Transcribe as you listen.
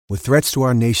With threats to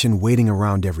our nation waiting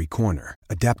around every corner,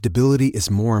 adaptability is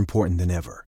more important than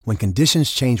ever. When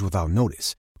conditions change without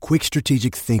notice, quick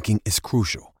strategic thinking is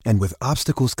crucial. And with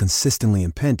obstacles consistently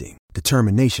impending,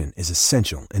 determination is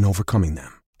essential in overcoming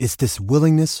them. It's this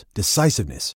willingness,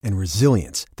 decisiveness, and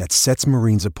resilience that sets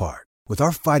Marines apart. With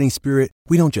our fighting spirit,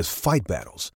 we don't just fight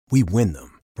battles, we win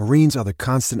them. Marines are the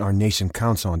constant our nation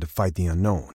counts on to fight the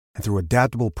unknown. And through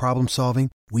adaptable problem solving,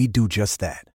 we do just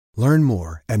that. Learn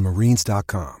more at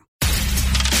marines.com.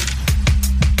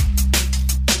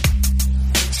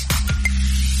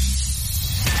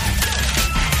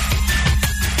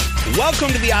 Welcome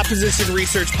to the Opposition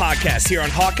Research Podcast here on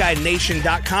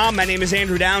HawkeyeNation.com. My name is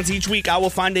Andrew Downs. Each week I will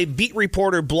find a beat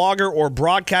reporter, blogger, or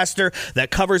broadcaster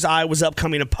that covers Iowa's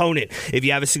upcoming opponent. If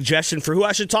you have a suggestion for who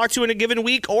I should talk to in a given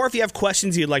week, or if you have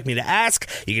questions you'd like me to ask,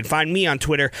 you can find me on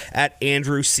Twitter at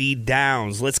Andrew C.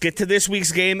 Downs. Let's get to this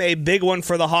week's game, a big one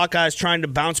for the Hawkeyes trying to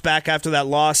bounce back after that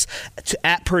loss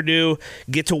at Purdue,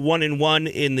 get to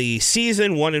 1-1 in the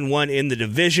season, 1-1 in the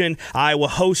division. Iowa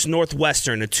hosts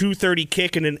Northwestern, a 2:30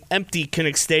 kick in an empty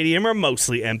Kinnick Stadium, or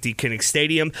mostly empty Kinnick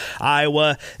Stadium.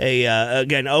 Iowa,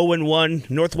 again, 0-1.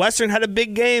 Northwestern had a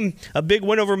big game, a big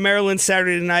win over Maryland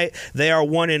Saturday night. They are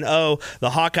 1-0. The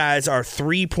Hawkeyes are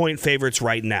 3-point favorites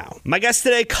right now. My guest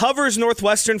today covers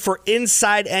Northwestern for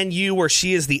Inside NU, where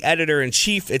she is the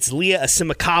editor-in-chief. It's Leah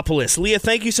Asimakopoulos. Leah,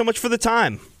 thank you so much for the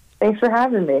time. Thanks for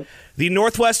having me. The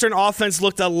Northwestern offense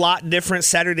looked a lot different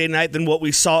Saturday night than what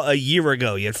we saw a year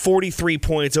ago. You had 43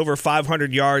 points, over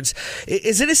 500 yards.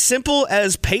 Is it as simple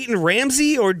as Peyton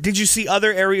Ramsey, or did you see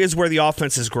other areas where the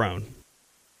offense has grown?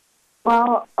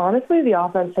 Well, honestly, the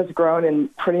offense has grown in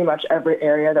pretty much every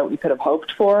area that we could have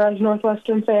hoped for as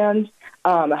Northwestern fans.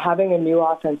 Having a new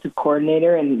offensive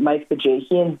coordinator and Mike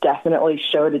Bajakian definitely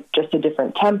showed just a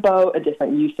different tempo, a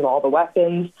different use of all the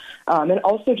weapons, and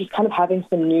also just kind of having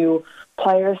some new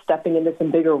players stepping into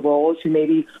some bigger roles who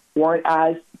maybe weren't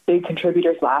as big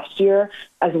contributors last year,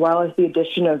 as well as the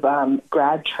addition of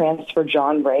grad transfer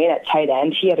John Rain at tight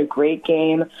end. He had a great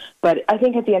game, but I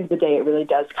think at the end of the day, it really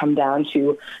does come down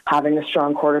to having a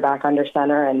strong quarterback under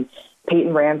center, and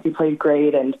Peyton Ramsey played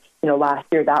great, and last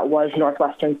year that was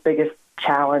Northwestern's biggest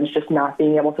challenge, just not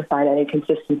being able to find any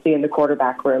consistency in the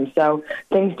quarterback room. So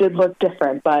things did look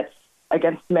different, but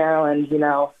against Maryland, we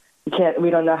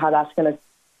don't know how that's going to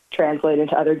translate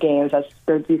into other games, as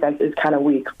their defense is kind of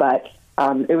weak, but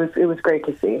it was great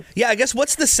to see. Yeah, I guess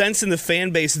what's the sense in the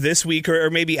fan base this week, or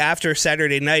maybe after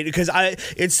Saturday night? Because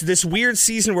it's this weird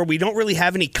season where we don't really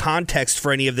have any context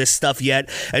for any of this stuff yet,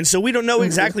 and so we don't know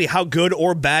exactly how good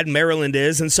or bad Maryland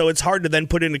is, and so it's hard to then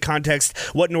put into context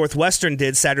what Northwestern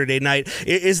did Saturday night.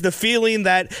 Is the feeling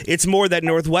that it's more that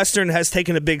Northwestern has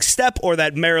taken a big step, or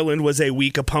that Maryland was a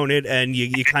weak opponent and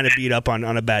you kind of beat up on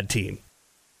a bad team?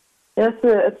 Yeah,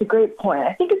 that's a great point.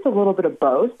 I think it's a little bit of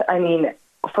both. I mean,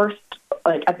 first,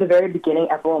 at the very beginning,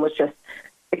 everyone was just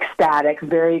ecstatic,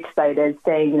 very excited,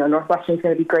 saying, Northwestern's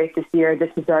going to be great this year.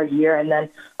 This is our year. And then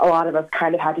a lot of us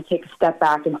kind of had to take a step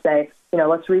back and say,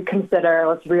 let's reconsider,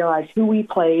 let's realize who we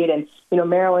played. And,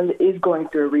 Maryland is going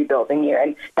through a rebuilding year.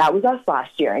 And that was us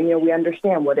last year. And, we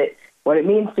understand what it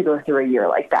means to go through a year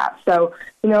like that. So,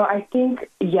 I think,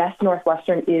 yes,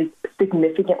 Northwestern is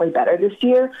significantly better this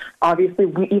year. Obviously,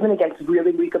 even against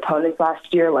really weak opponents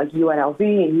last year like UNLV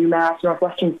and UMass,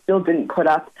 Northwestern still didn't put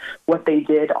up what they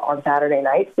did on Saturday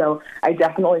night. So I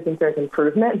definitely think there's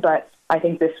improvement, but I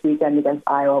think this weekend against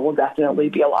Iowa will definitely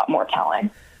be a lot more telling.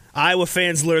 Iowa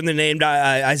fans learned the name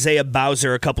Isaiah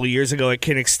Bowser a couple of years ago at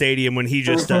Kinnick Stadium when he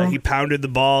just he pounded the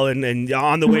ball and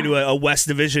on the way to a West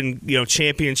Division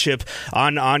championship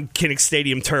on Kinnick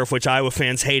Stadium turf, which Iowa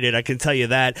fans hated. I can tell you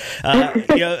that.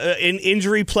 In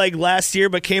injury plague last year,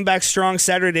 but came back strong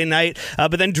Saturday night.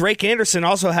 But then Drake Anderson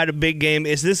also had a big game.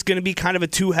 Is this going to be kind of a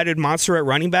two-headed monster at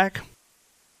running back?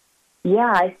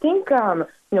 Yeah, I think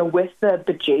with the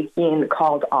Bajakian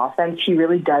called offense, he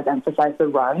really does emphasize the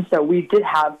run. So we did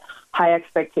have high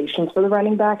expectations for the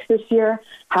running backs this year.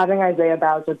 Having Isaiah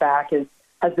Bowser back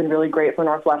has been really great for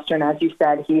Northwestern. As you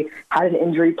said, he had an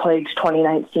injury-plagued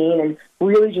 2019 and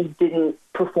really just didn't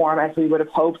perform as we would have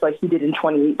hoped like he did in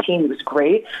 2018. He was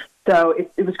great. So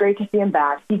it was great to see him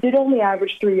back. He did only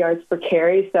average 3 yards per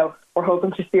carry, so we're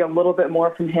hoping to see a little bit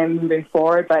more from him moving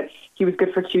forward, but he was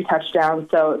good for 2 touchdowns,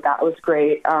 so that was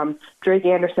great. Drake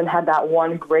Anderson had that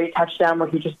one great touchdown where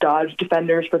he just dodged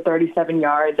defenders for 37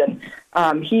 yards,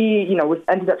 and he,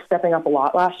 ended up stepping up a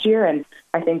lot last year, and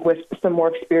I think with some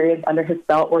more experience under his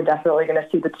belt, we're definitely going to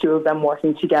see the two of them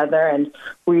working together, and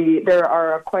there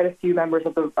are quite a few members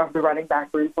of the running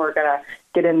back group who are going to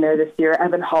get in there this year.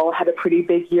 Evan Hull had a pretty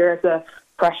big year as a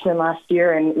freshman last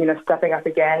year and, stepping up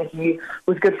again. He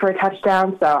was good for a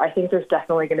touchdown. So I think there's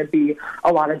definitely going to be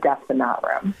a lot of depth in that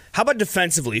room. How about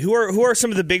defensively? Who are some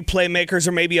of the big playmakers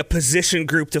or maybe a position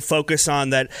group to focus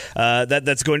on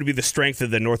that's going to be the strength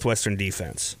of the Northwestern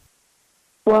defense?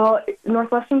 Well,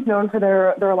 Northwestern's known for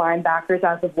their linebackers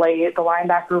as of late. The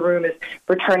linebacker room is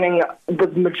returning the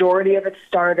majority of its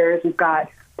starters. We've got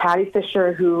Patty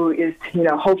Fisher, who is,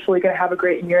 hopefully going to have a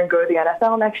great year and go to the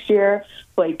NFL next year.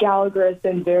 Blake Gallagher has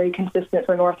been very consistent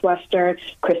for Northwestern.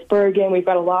 Chris Bergen. We've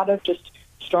got a lot of just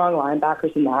strong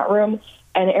linebackers in that room.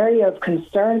 An area of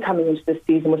concern coming into this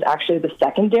season was actually the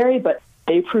secondary, but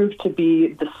they proved to be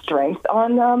the strength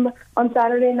on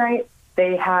Saturday night.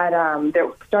 They had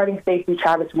their starting safety,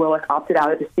 Travis Willick, opted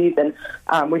out of the season.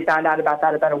 We found out about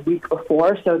that about a week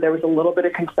before, so there was a little bit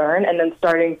of concern. And then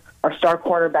starting our star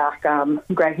cornerback,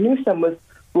 Greg Newsome, was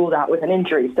ruled out with an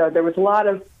injury. So there was a lot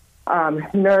of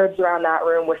nerves around that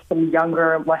room with some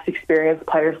younger, less experienced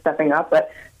players stepping up.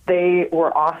 But they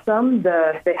were awesome.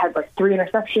 They had 3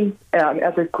 interceptions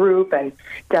as a group and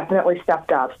definitely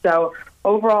stepped up. So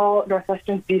overall,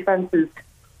 Northwestern's defense is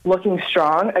looking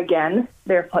strong. Again,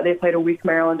 they played a weak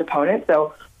Maryland opponent,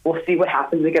 so we'll see what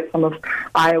happens against some of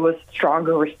Iowa's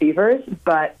stronger receivers.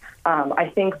 But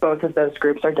I think both of those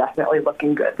groups are definitely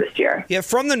looking good this year. Yeah,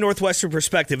 from the Northwestern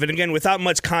perspective, and again, without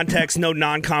much context, no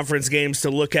non-conference games to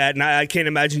look at, and I can't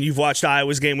imagine you've watched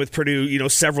Iowa's game with Purdue,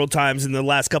 several times in the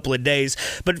last couple of days.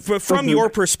 But from your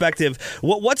perspective,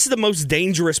 what's the most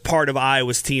dangerous part of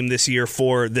Iowa's team this year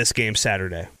for this game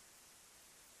Saturday?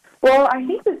 Well, I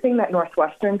think the thing that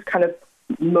Northwestern's kind of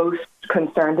most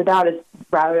concerned about is,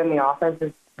 rather than the offense,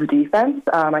 is the defense.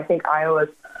 I think Iowa's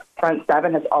front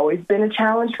seven has always been a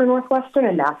challenge for Northwestern,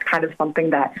 and that's kind of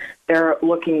something that they're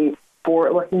looking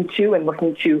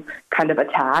to kind of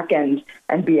attack and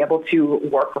be able to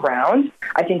work around.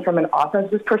 I think from an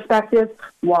offensive perspective,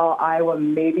 while Iowa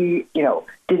maybe,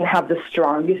 didn't have the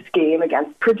strongest game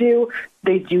against Purdue,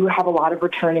 they do have a lot of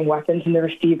returning weapons in the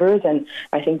receivers, and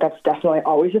I think that's definitely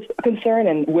always a concern.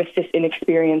 And with this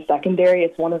inexperienced secondary,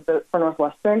 for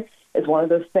Northwestern, it's one of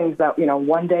those things that,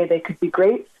 one day they could be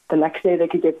great, the next day they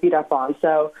could get beat up on.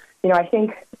 So, I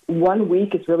think 1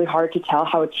 week is really hard to tell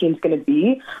how a team's going to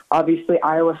be. Obviously,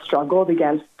 Iowa struggled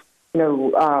against,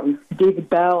 David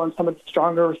Bell and some of the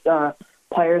stronger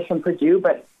players from Purdue,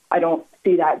 but I don't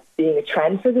see that being a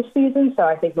trend for this season. So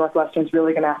I think Northwestern's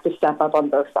really going to have to step up on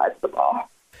both sides of the ball.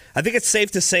 I think it's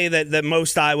safe to say that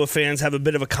most Iowa fans have a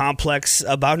bit of a complex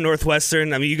about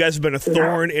Northwestern. I mean, you guys have been a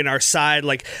thorn in our side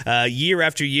year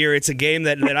after year. It's a game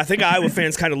that I think Iowa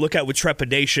fans kind of look at with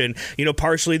trepidation,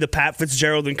 partially the Pat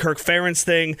Fitzgerald and Kirk Ferentz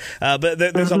thing, but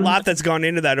there's a lot that's gone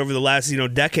into that over the last,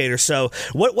 decade or so.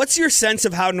 What's your sense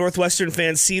of how Northwestern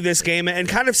fans see this game and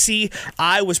kind of see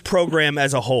Iowa's program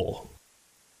as a whole?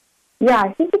 Yeah,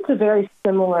 I think it's a very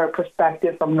similar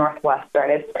perspective from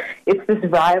Northwestern. It's this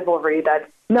rivalry that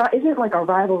isn't like a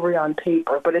rivalry on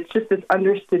paper, but it's just this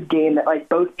understood game that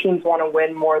both teams want to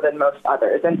win more than most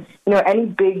others. And any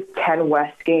Big Ten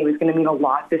West game is going to mean a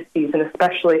lot this season,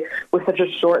 especially with such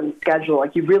a shortened schedule.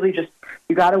 You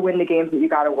got to win the games that you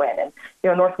got to win.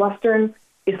 And Northwestern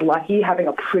is lucky having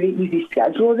a pretty easy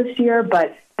schedule this year,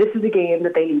 but this is a game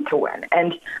that they need to win.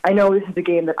 And I know this is a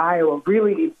game that Iowa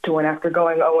really needs to win after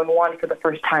going 0-1 for the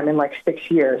first time in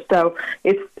 6 years. So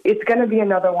it's going to be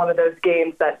another one of those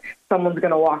games that someone's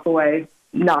going to walk away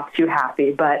not too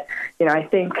happy. But, I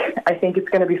think it's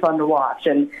going to be fun to watch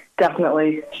and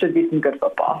definitely should be some good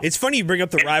football. It's funny you bring up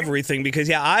the rivalry thing because,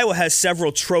 Iowa has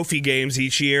several trophy games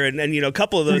each year, and a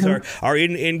couple of those are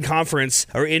in conference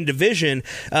or in division,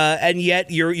 and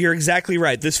yet you're exactly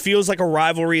right. This feels like a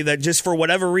rivalry that just for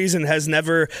whatever reason has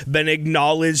never been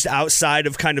acknowledged outside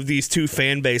of kind of these two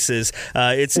fan bases.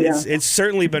 It's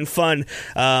certainly been fun,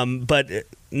 but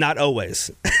not always.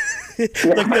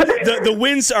 The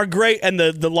wins are great and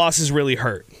the losses really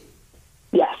hurt.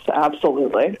 Yes,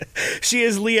 absolutely. She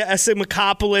is Leah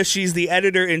Esimakopoulos. She's the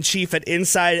editor-in-chief at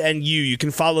Inside NU. You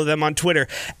can follow them on Twitter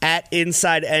at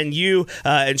Inside NU,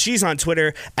 and she's on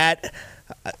Twitter at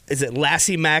is it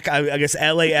Lassie Mac? I guess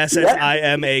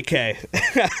Lassimak.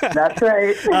 That's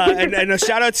right. And a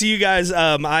shout out to you guys.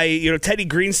 Teddy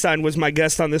Greenstein was my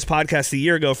guest on this podcast a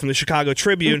year ago from the Chicago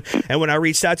Tribune, and when I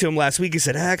reached out to him last week, he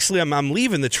said, "Actually, I'm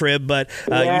leaving the Trib, but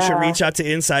you should reach out to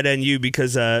Inside NU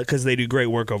because they do great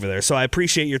work over there." So I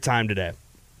appreciate your time today.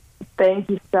 Thank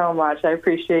you so much. I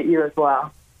appreciate you as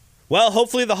well. Well,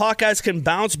 hopefully the Hawkeyes can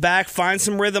bounce back, find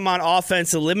some rhythm on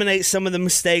offense, eliminate some of the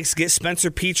mistakes, get Spencer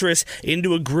Petras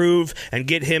into a groove, and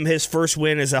get him his first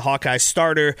win as a Hawkeye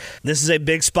starter. This is a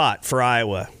big spot for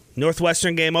Iowa.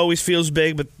 Northwestern game always feels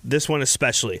big, but this one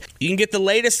especially. You can get the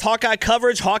latest Hawkeye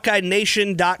coverage,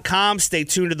 HawkeyeNation.com. Stay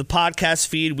tuned to the podcast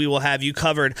feed. We will have you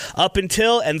covered up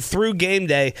until and through game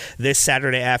day this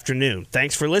Saturday afternoon.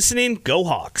 Thanks for listening. Go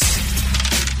Hawks.